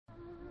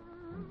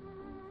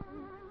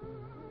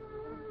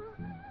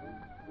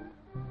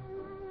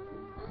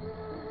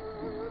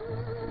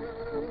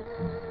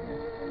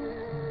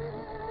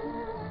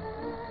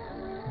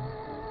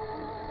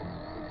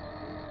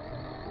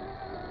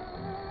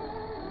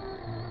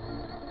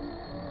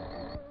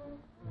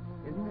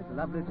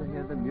lovely to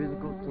hear the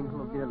musical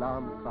tinkle of the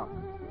alarm clock.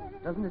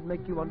 Doesn't it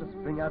make you want to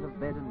spring out of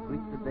bed and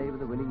greet the day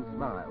with a winning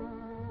smile?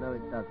 No,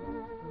 it doesn't.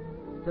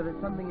 Still, it's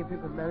something if you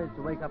can manage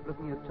to wake up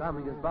looking as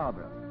charming as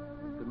Barbara.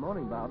 Good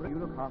morning, Barbara. You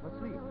look half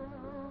asleep.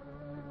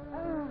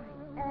 Oh,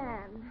 I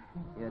am.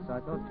 Yes, I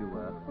thought you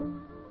were.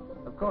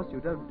 Of course, you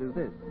don't do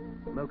this.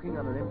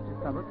 Smoking on an empty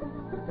stomach,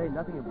 to say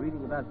nothing of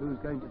reading about who's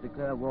going to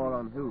declare war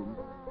on whom.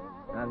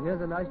 Now,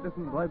 here's a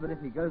nice-looking boy, but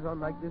if he goes on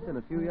like this, in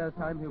a few years'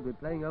 time, he'll be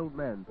playing old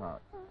man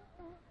parts.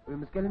 We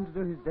must get him to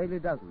do his daily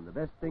dozen, the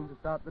best thing to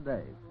start the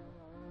day.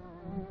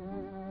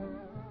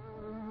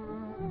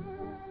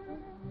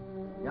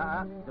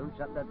 Yeah, don't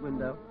shut that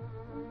window.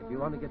 If you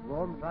want to get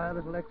warm, try a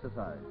little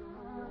exercise.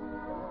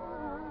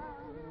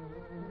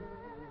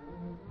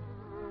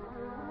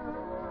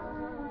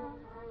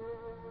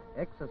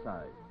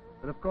 Exercise.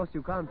 But of course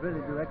you can't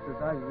really do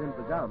exercises in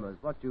pajamas.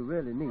 What you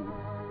really need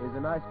is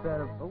a nice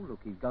pair of... Oh, look,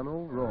 he's gone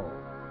all raw.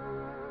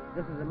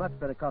 This is a much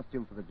better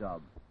costume for the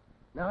job.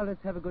 Now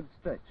let's have a good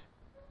stretch.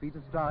 Feet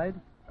astride,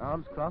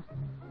 arms crossed.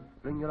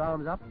 Bring your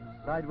arms up,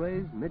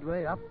 sideways,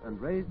 midway up, and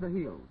raise the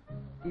heels.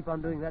 Keep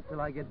on doing that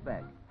till I get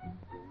back.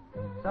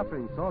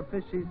 Suffering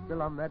swordfish, she's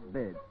still on that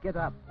bed. Get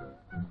up.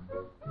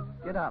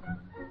 Get up.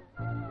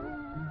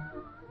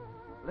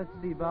 Let's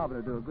see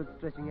Barbara do a good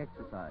stretching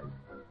exercise.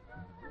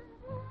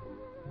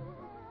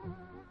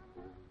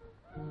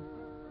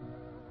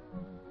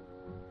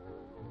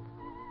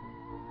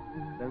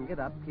 Don't get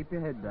up. Keep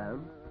your head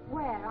down.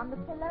 Where? On the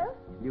pillow?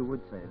 You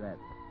would say that.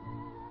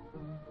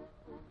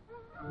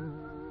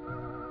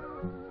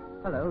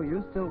 Hello,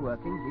 you still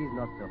working? He's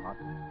not so hot.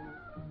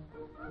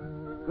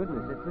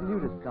 Goodness, it's a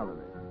nudist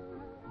colony.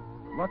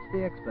 Watch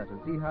the expert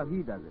and see how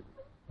he does it.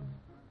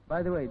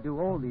 By the way, do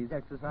all these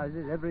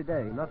exercises every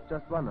day, not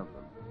just one of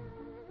them.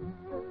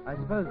 I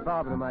suppose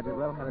Barbara might as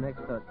well have an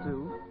expert,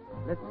 too.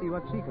 Let's see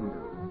what she can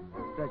do.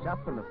 Stretch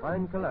up and a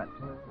fine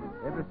collapse.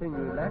 Everything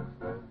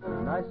relaxed and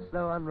a nice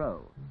slow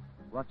unroll.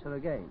 Watch her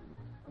again.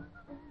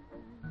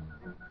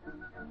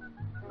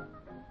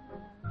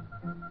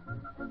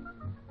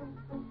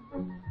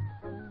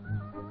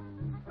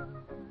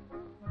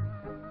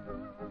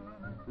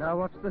 Now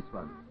watch this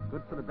one.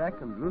 Good for the back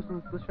and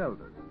loosens the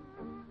shoulders.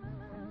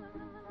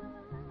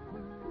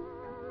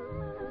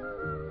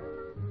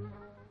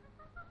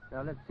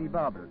 Now let's see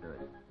Barbara do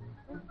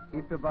it.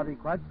 Keep your body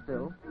quite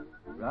still.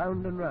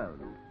 Round and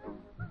round.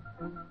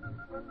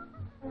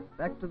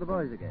 Back to the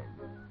boys again.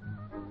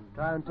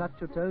 Try and touch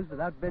your toes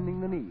without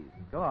bending the knees.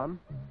 Go on.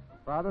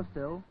 Farther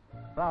still.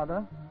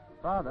 Farther.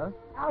 Farther.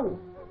 Ow!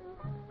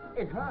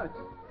 It hurts.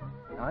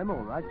 I'm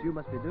all right. You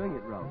must be doing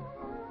it wrong.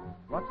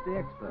 Watch the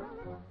expert.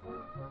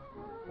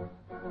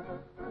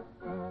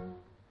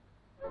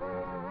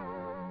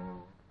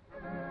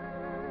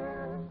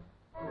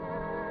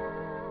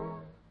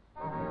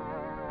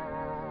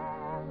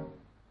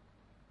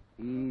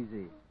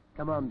 Easy.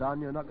 Come on,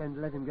 Don. You're not going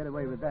to let him get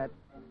away with that.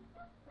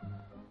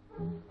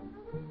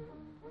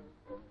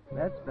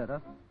 That's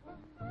better.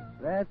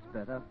 That's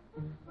better.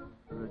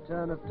 The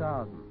return of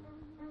Tarzan.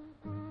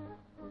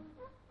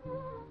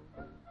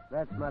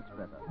 That's much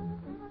better.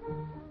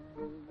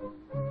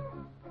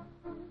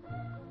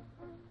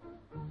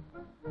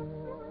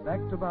 Back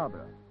to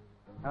Barbara.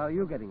 How are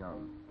you getting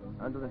on?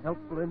 Under the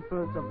helpful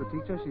influence of the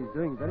teacher, she's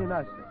doing very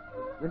nicely.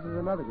 This is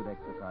another good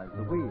exercise,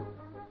 the wheel.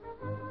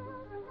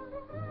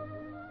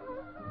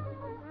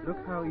 Look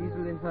how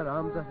easily her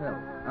arms are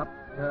held. Up,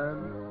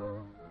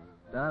 turn,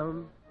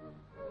 down,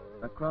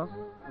 across,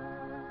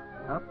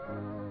 up,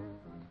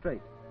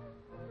 straight.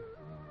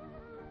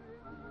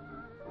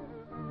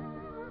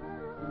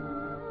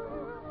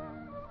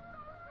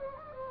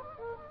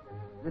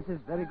 This is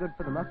very good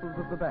for the muscles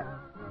of the back.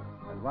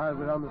 And while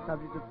we're on the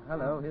subject of...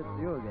 Hello, here's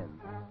you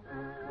again.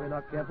 If we're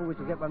not careful, we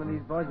shall get one of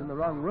these boys in the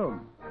wrong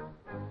room.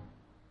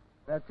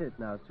 That's it.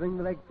 Now, swing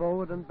the leg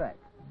forward and back.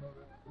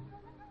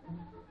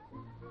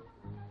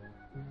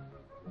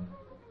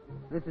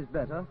 This is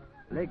better.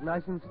 Leg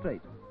nice and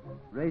straight.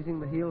 Raising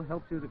the heel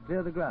helps you to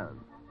clear the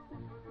ground.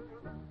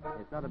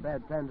 It's not a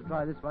bad plan to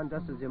try this one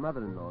just as your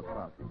mother-in-law's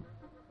passing.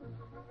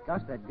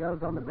 Gosh, that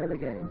girl's on the bell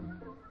again.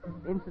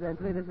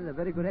 Incidentally, this is a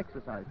very good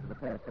exercise for the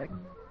fair sex.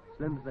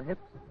 Slims the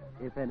hips,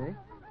 if any,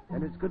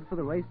 and it's good for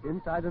the waist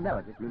inside and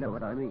out, if you know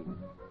what I mean.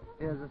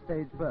 Here's a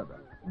stage further.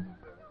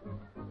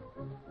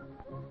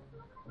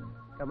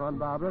 Come on,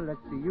 Barbara,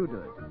 let's see you do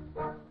it.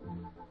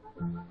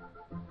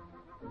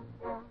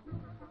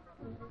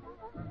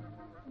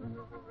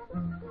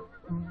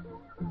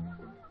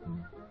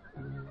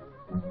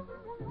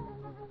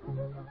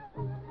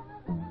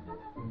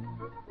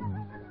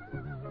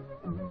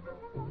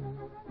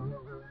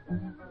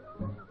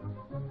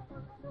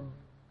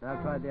 Now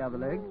try the other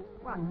leg.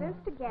 What,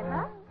 both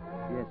together?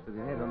 Yes, with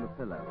your head on the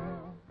pillow.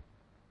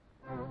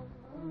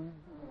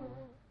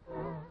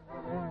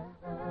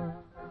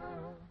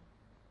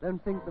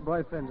 Don't think the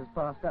boyfriend has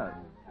passed out.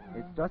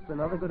 It's just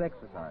another good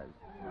exercise.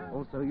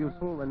 Also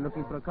useful when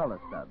looking for a collar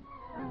stud.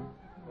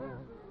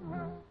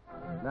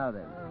 Now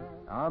then,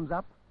 arms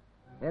up,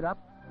 head up,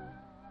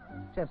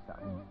 chest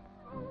up.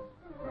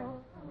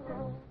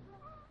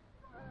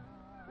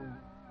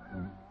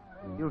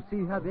 you'll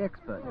see how the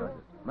expert does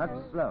it. Much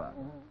slower.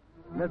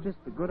 Notice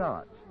the good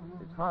arch.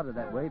 It's harder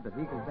that way, but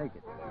he can take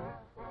it.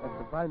 That's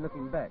a fine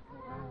looking back.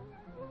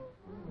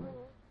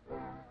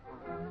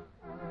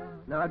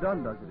 Now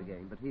Don does it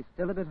again, but he's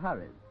still a bit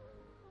hurried.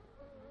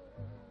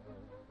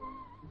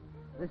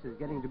 This is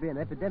getting to be an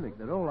epidemic.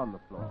 They're all on the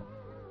floor.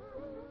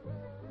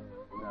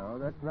 No,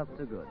 that's not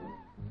so good.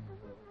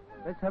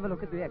 Let's have a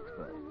look at the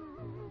expert.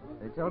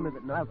 They tell me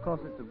that now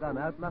corsets have gone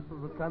out,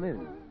 muscles have come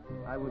in.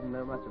 I wouldn't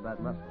know much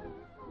about muscles.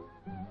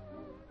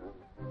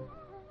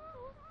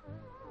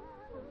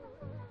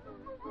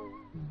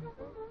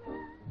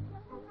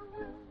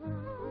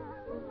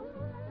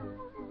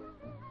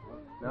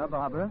 Now,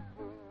 Barbara,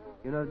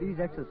 you know, these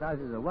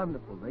exercises are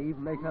wonderful. They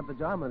even make her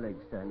pajama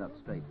legs stand up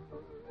straight.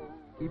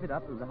 Keep it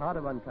up. There's a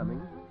harder one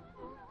coming.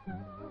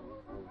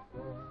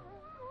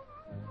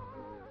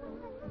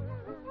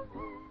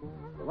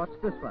 Watch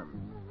this one.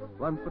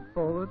 1 foot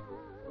forward,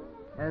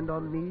 hand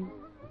on knee,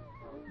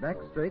 back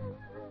straight.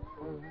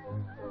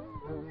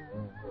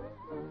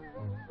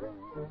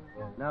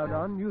 Now,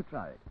 Don, you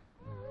try it.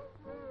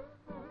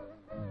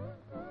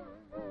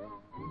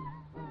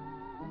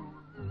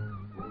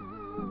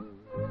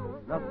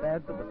 Not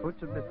bad, but the foot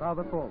should be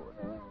farther forward.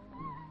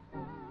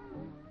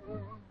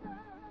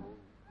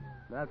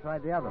 Now try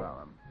the other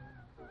arm.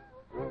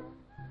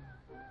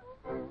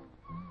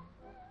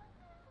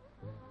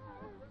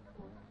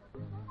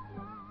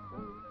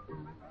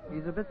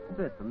 He's a bit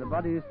stiff and the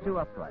body is too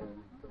upright.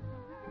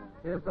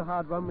 Here's the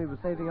hard one we were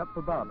saving up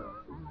for Barbara.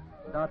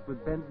 Start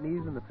with bent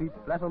knees and the feet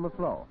flat on the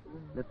floor.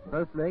 Lift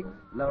both legs,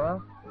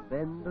 lower,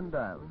 bend and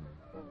down.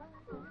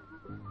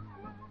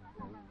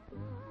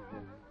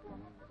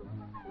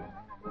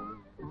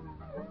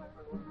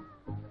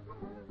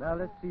 Now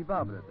let's see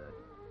Barbara do it.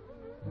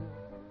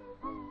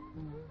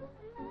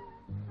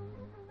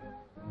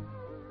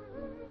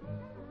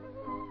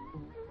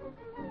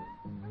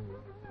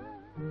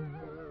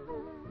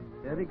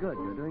 Very good,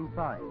 you're doing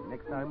fine.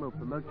 Next time we'll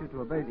promote you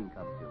to a bathing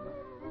costume.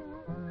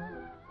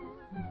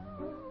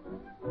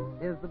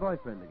 Here's the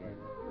boyfriend again.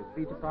 With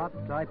feet apart,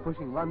 try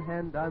pushing one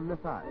hand down the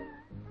thigh.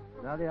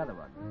 Now the other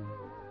one.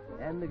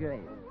 And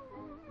again.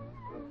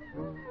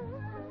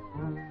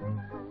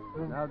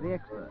 Now the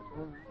expert.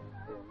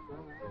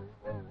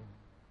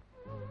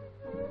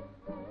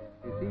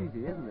 It's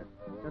easy, isn't it?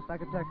 Just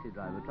like a taxi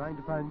driver trying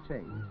to find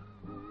change.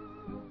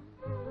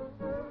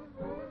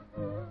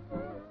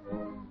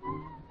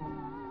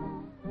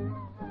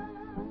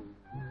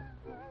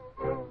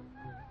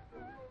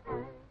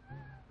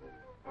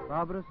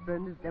 Barbara's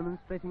friend is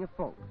demonstrating a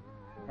fault.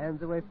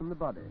 Hands away from the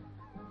body.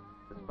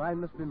 The spine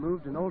must be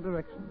moved in all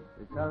directions.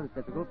 It sounds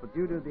difficult, but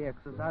you do the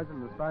exercise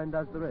and the spine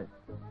does the rest.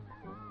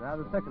 Now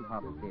the second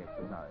half of the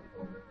exercise.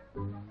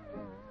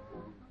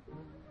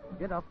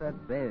 Get off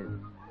that bed.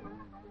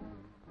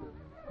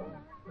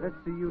 Let's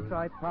see you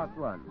try part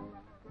one.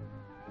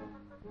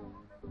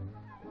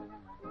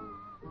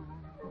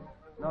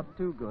 Not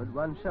too good.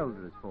 One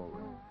shoulder is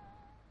forward.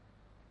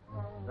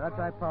 Now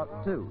try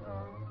part two.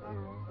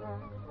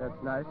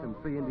 That's nice and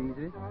free and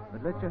easy,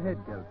 but let your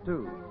head go,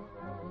 too.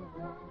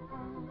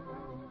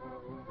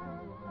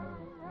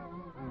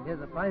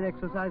 Here's a fine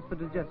exercise for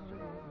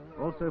digestion,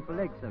 also for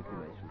leg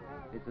circulation.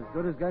 It's as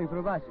good as going for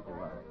a bicycle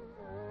ride.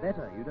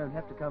 Better, you don't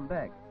have to come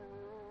back.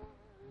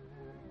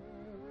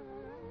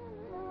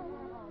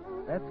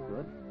 That's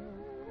good.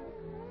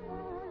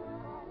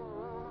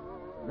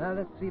 Now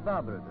let's see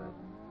Barbara do it.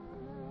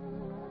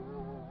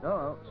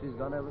 Oh, she's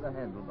gone over the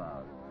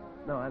handlebars.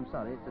 No, I'm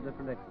sorry, it's a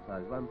different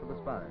exercise, one for the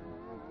spine.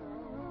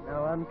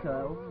 Now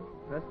uncurl,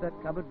 press that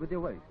cupboard with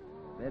your waist.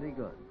 Very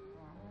good.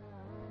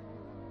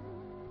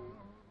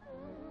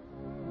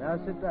 Now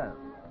sit down.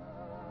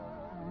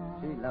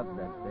 She loves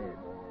that bed.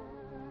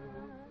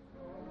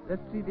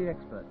 Let's see the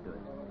expert do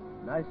it.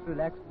 Nice,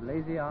 relaxed,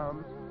 lazy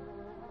arms.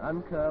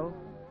 Uncurl.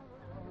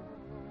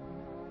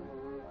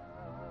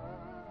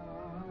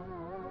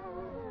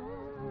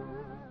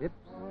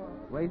 Hips,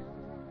 waist,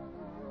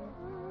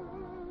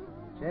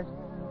 chest,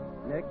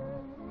 neck,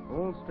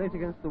 all straight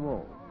against the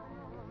wall.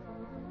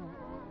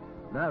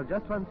 Now,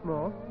 just once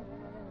more.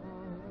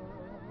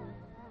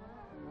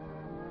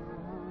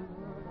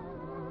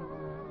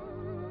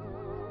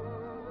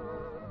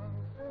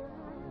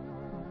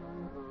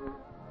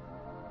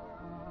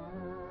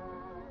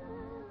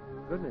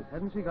 Goodness,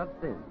 hasn't she got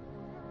thin?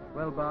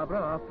 Well,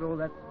 Barbara, after all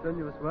that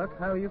strenuous work,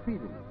 how are you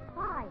feeling?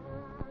 Fine.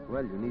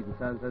 Well, you needn't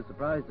sound so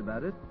surprised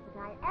about it.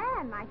 But I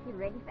am. I feel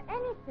ready for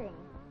anything.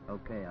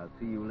 Okay, I'll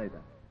see you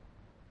later.